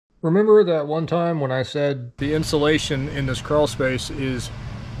Remember that one time when I said the insulation in this crawl space is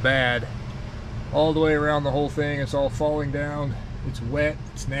bad? All the way around the whole thing, it's all falling down, it's wet,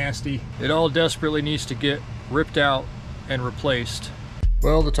 it's nasty. It all desperately needs to get ripped out and replaced.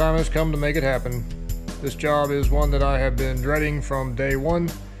 Well, the time has come to make it happen. This job is one that I have been dreading from day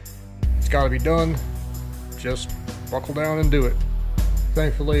one. It's got to be done. Just buckle down and do it.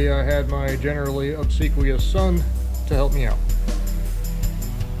 Thankfully, I had my generally obsequious son to help me out.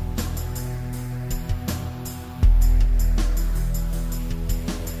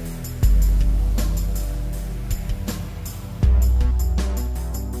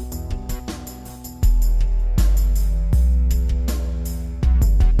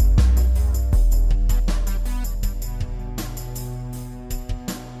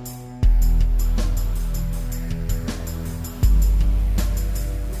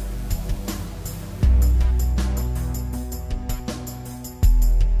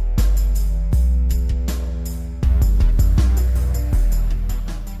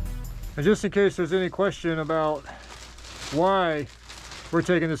 And just in case there's any question about why we're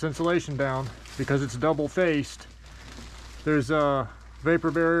taking this insulation down, because it's double faced, there's a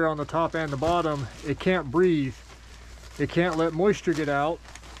vapor barrier on the top and the bottom. It can't breathe, it can't let moisture get out,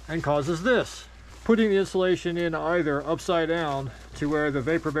 and causes this. Putting the insulation in either upside down to where the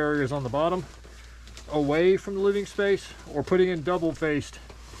vapor barrier is on the bottom, away from the living space, or putting in double faced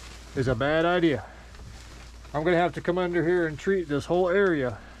is a bad idea. I'm gonna have to come under here and treat this whole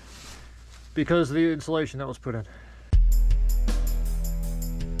area because of the insulation that was put in.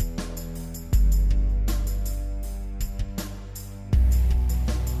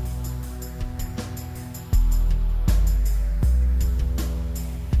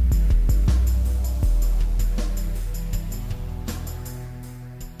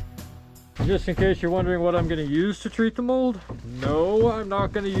 Just in case you're wondering what I'm going to use to treat the mold, no, I'm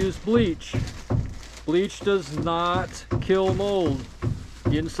not going to use bleach. Bleach does not kill mold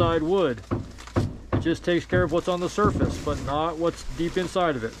inside wood. It just takes care of what's on the surface, but not what's deep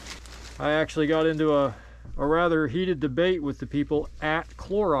inside of it. I actually got into a rather heated debate with the people at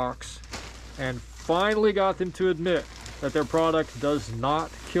Clorox and finally got them to admit that their product does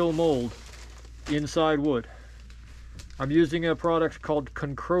not kill mold inside wood. I'm using a product called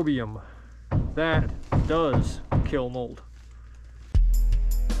Concrobium. That does kill mold.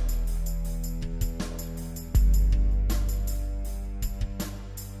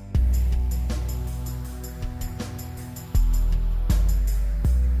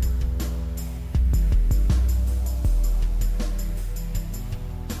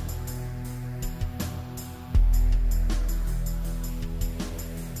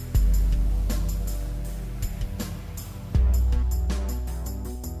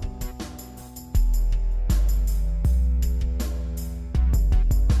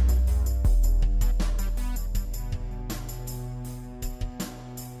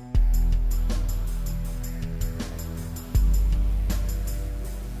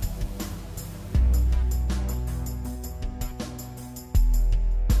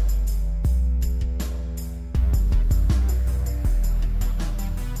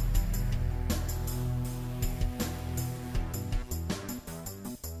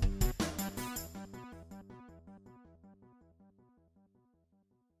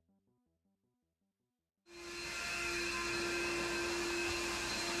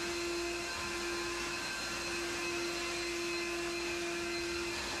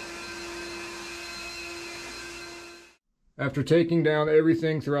 After taking down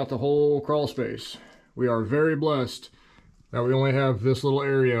everything throughout the whole crawl space, we are very blessed that we only have this little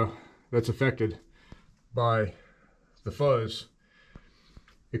area that's affected by the fuzz.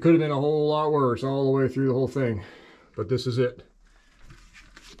 It could have been a whole lot worse all the way through the whole thing, but this is it.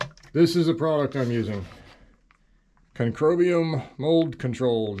 This is a product I'm using. Concrobium Mold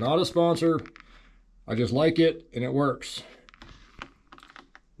Control. Not a sponsor. I just like it and it works.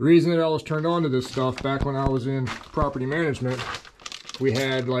 The reason that I was turned on to this stuff back when I was in property management, we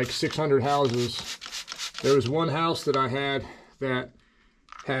had like 600 houses. There was one house that I had that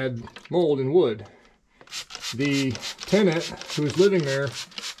had mold in wood. The tenant who was living there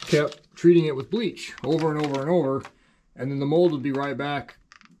kept treating it with bleach over and over and over, and then the mold would be right back,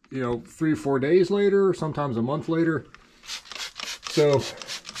 you know, 3 or 4 days later, sometimes a month later. So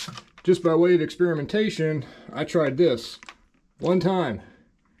just by way of experimentation, I tried this one time.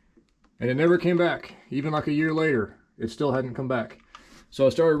 And it never came back. Even like a year later, it still hadn't come back. So I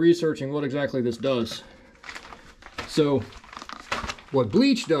started researching what exactly this does. So what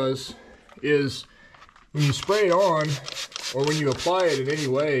bleach does is when you spray it on, or when you apply it in any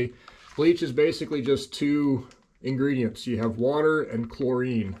way, bleach is basically just two ingredients. You have water and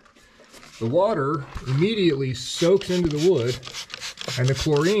chlorine. the water immediately soaks into the wood, and the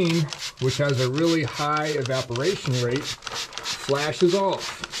chlorine, which has a really high evaporation rate, flashes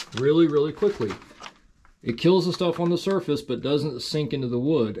off really, really quickly. It kills the stuff on the surface, but doesn't sink into the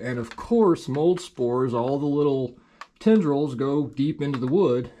wood. And of course, mold spores, all the little tendrils, go deep into the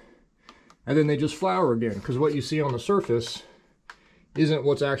wood, and then they just flower again, because what you see on the surface isn't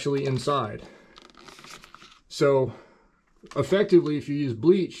what's actually inside. So effectively, if you use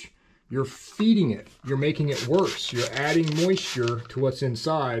bleach, you're feeding it. You're making it worse. You're adding moisture to what's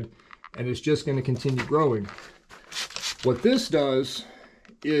inside, and it's just going to continue growing. What this does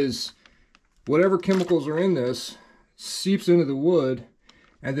is whatever chemicals are in this seeps into the wood,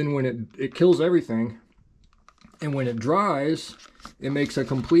 and then when it kills everything, and when it dries, it makes a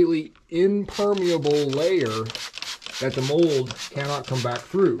completely impermeable layer that the mold cannot come back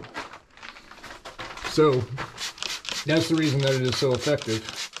through. So that's the reason that it is so effective,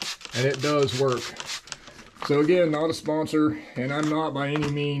 and it does work. So again, not a sponsor, and I'm not by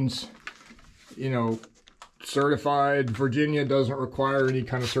any means, you know, certified. Virginia doesn't require any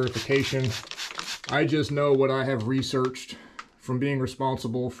kind of certification. I just know what I have researched from being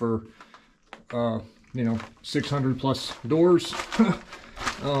responsible for, you know, 600 plus doors.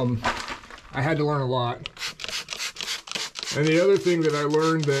 I had to learn a lot. And the other thing that I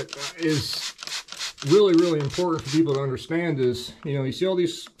learned that is really, really important for people to understand is, you know, you see all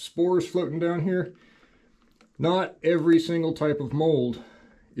these spores floating down here? Not every single type of mold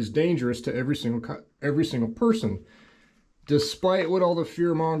is dangerous to every single person. Despite what all the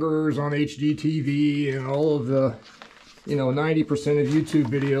fear mongers on HGTV and all of the, you know, 90% of YouTube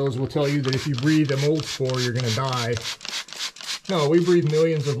videos will tell you that if you breathe a mold spore, you're going to die. No, we breathe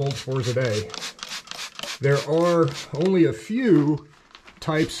millions of mold spores a day. There are only a few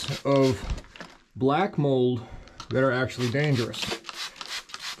types of black mold that are actually dangerous.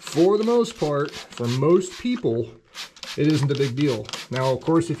 For the most part, for most people, it isn't a big deal. Now, of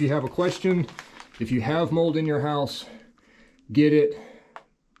course, if you have a question, if you have mold in your house, get it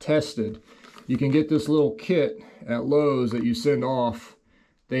tested. You can get this little kit at Lowe's that you send off.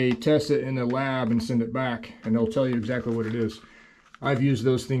 They test it in the lab and send it back, and they'll tell you exactly what it is. I've used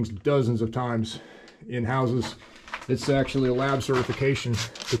those things dozens of times in houses. It's actually a lab certification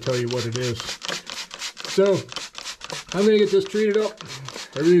to tell you what it is. So I'm gonna get this treated up.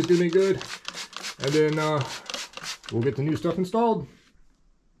 Everything's gonna be good, and then we'll get the new stuff installed.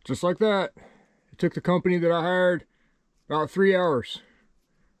 Just like that. It took the company that I hired about 3 hours.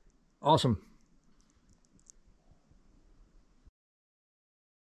 Awesome.